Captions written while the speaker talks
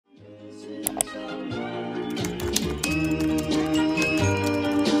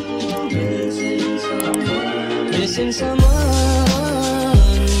chasing someone.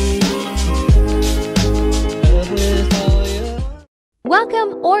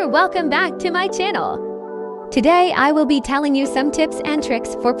 Welcome back to my channel. Today I will be telling you some tips and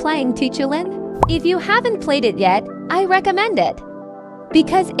tricks for playing Tutuland. If you haven't played it yet, I recommend it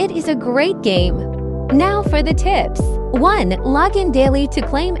because it is a great game. Now for the tips. 1. Log in daily to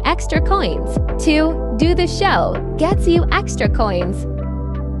claim extra coins. 2. Do the show gets you extra coins.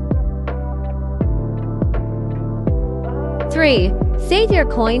 3. Save your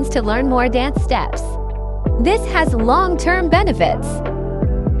coins to learn more dance steps. This has long-term benefits.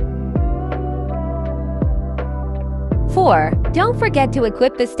 4. Don't forget to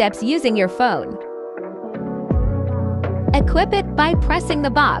equip the steps using your phone. Equip it by pressing the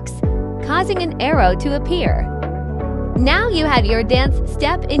box, causing an arrow to appear. Now you have your dance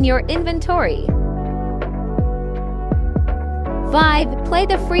step in your inventory. 5. Play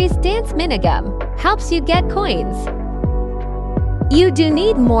the freeze dance minigame. Helps you get coins. You do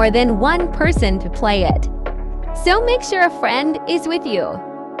need more than one person to play it, so make sure a friend is with you.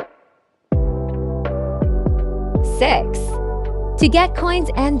 6. To get coins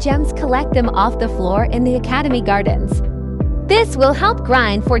and gems, collect them off the floor in the Academy Gardens. This will help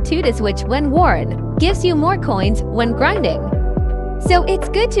grind for Tutu Switch when worn, gives you more coins when grinding. So it's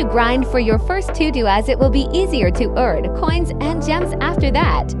good to grind for your first Tutu as it will be easier to earn coins and gems after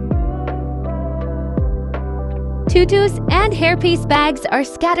that. Tutus and hairpiece bags are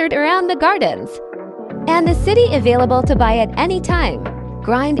scattered around the gardens, and the city available to buy at any time.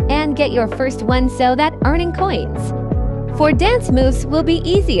 Grind and get your first one so that earning coins for dance moves will be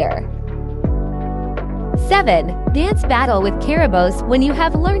easier. 7. Dance battle with Caribous when you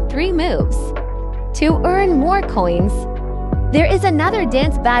have learned 3 moves. To earn more coins, there is another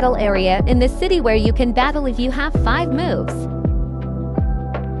dance battle area in the city where you can battle if you have 5 moves.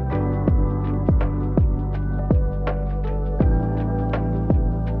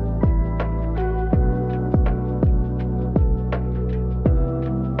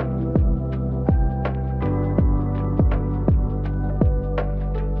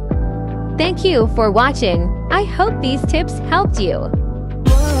 Thank you for watching. I hope these tips helped you.